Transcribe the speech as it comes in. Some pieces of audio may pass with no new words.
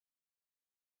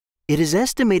It is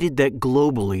estimated that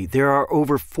globally there are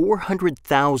over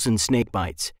 400,000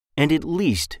 snakebites and at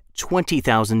least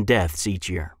 20,000 deaths each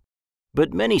year.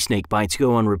 But many snakebites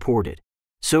go unreported,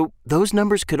 so those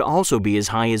numbers could also be as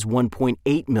high as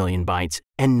 1.8 million bites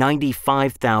and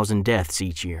 95,000 deaths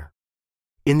each year.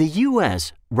 In the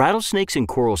U.S., rattlesnakes and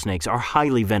coral snakes are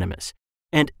highly venomous,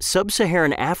 and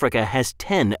sub-Saharan Africa has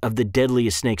 10 of the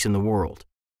deadliest snakes in the world.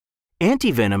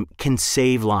 Antivenom can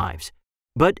save lives,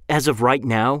 but as of right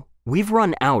now, we've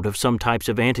run out of some types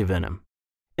of antivenom.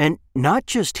 And not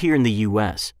just here in the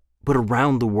U.S., but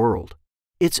around the world.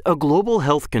 It's a global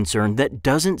health concern that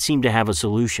doesn't seem to have a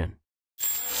solution.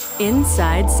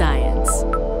 Inside Science.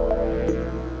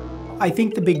 I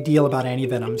think the big deal about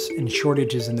antivenoms and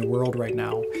shortages in the world right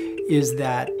now is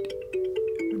that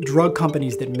drug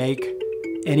companies that make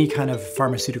any kind of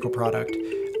pharmaceutical product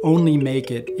only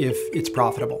make it if it's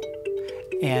profitable.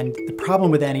 And the problem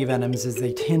with antivenoms is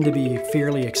they tend to be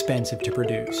fairly expensive to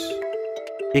produce.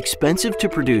 Expensive to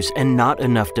produce and not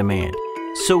enough demand.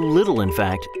 So little, in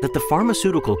fact, that the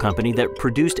pharmaceutical company that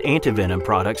produced antivenom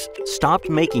products stopped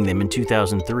making them in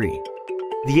 2003.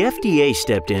 The FDA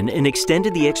stepped in and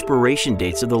extended the expiration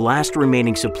dates of the last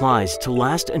remaining supplies to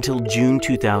last until June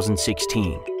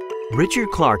 2016. Richard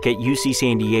Clark at UC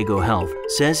San Diego Health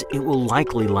says it will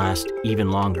likely last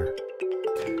even longer.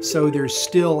 So there's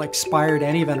still expired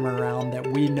antivenom around that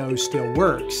we know still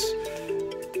works.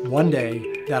 One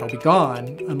day, that'll be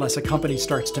gone unless a company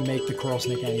starts to make the coral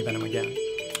snake antivenom again.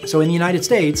 So in the United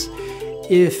States,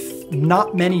 if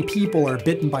not many people are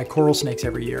bitten by coral snakes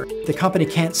every year, the company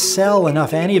can't sell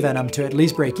enough antivenom to at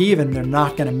least break even, they're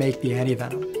not going to make the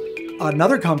antivenom.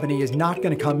 Another company is not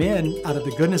going to come in out of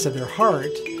the goodness of their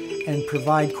heart and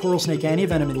provide coral snake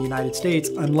antivenom in the United States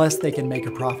unless they can make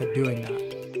a profit doing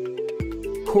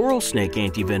that. Coral snake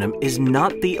antivenom is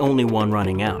not the only one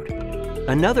running out.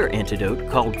 Another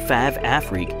antidote, called Fav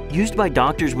Afrique, used by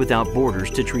Doctors Without Borders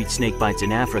to treat snakebites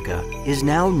in Africa, is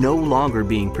now no longer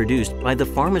being produced by the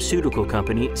pharmaceutical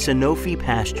company Sanofi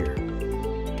Pasteur.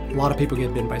 A lot of people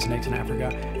get bitten by snakes in Africa,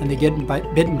 and they get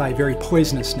bitten by very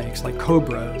poisonous snakes like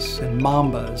cobras and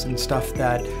mambas and stuff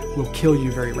that will kill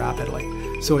you very rapidly.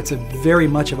 So it's very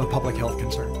much of a public health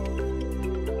concern.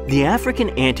 The African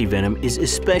antivenom is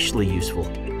especially useful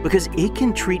because it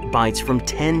can treat bites from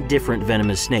 10 different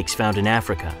venomous snakes found in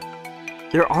Africa.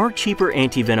 There are cheaper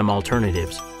antivenom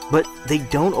alternatives, but they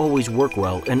don't always work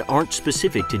well and aren't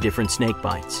specific to different snake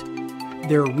bites.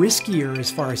 They're riskier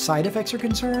as far as side effects are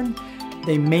concerned.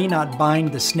 They may not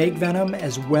bind the snake venom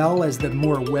as well as the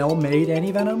more well-made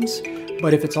antivenoms,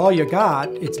 but if it's all you got,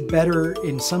 it's better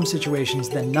in some situations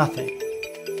than nothing.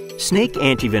 Snake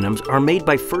antivenoms are made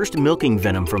by first milking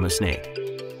venom from a snake.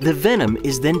 The venom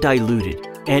is then diluted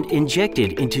and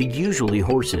injected into usually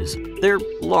horses. They're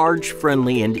large,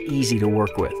 friendly, and easy to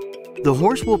work with. The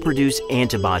horse will produce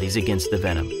antibodies against the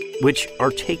venom, which are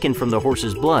taken from the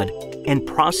horse's blood and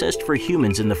processed for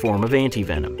humans in the form of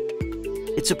antivenom.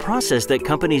 It's a process that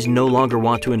companies no longer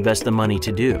want to invest the money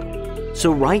to do.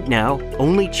 So right now,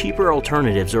 only cheaper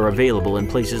alternatives are available in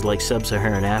places like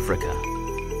sub-Saharan Africa.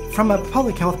 From a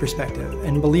public health perspective,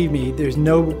 and believe me, there's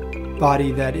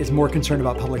nobody that is more concerned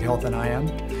about public health than I am,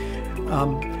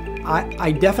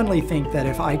 I definitely think that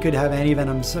if I could have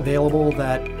antivenoms available,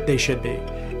 that they should be.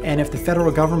 And if the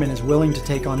federal government is willing to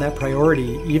take on that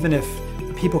priority, even if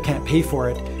people can't pay for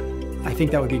it, I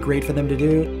think that would be great for them to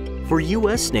do. For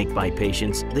U.S. snakebite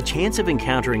patients, the chance of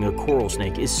encountering a coral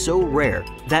snake is so rare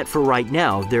that for right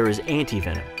now there is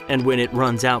antivenom, and when it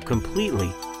runs out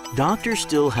completely, doctors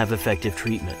still have effective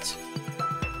treatments.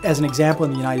 As an example,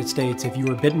 in the United States, if you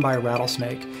were bitten by a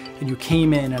rattlesnake and you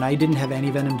came in and I didn't have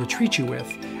antivenom to treat you with,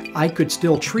 I could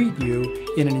still treat you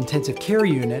in an intensive care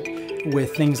unit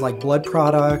with things like blood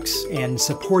products and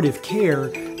supportive care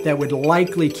that would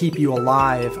likely keep you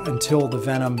alive until the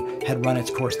venom had run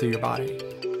its course through your body.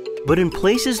 But in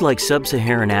places like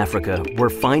sub-Saharan Africa, where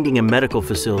finding a medical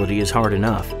facility is hard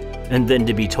enough, and then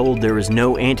to be told there is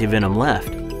no antivenom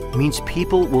left, means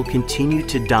people will continue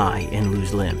to die and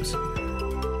lose limbs.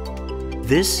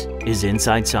 This is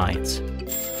Inside Science.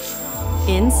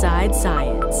 Inside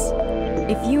Science.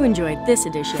 If you enjoyed this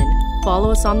edition,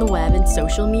 follow us on the web and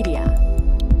social media.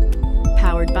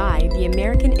 Powered by the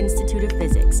American Institute of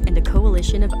Physics and a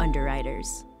coalition of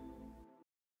underwriters.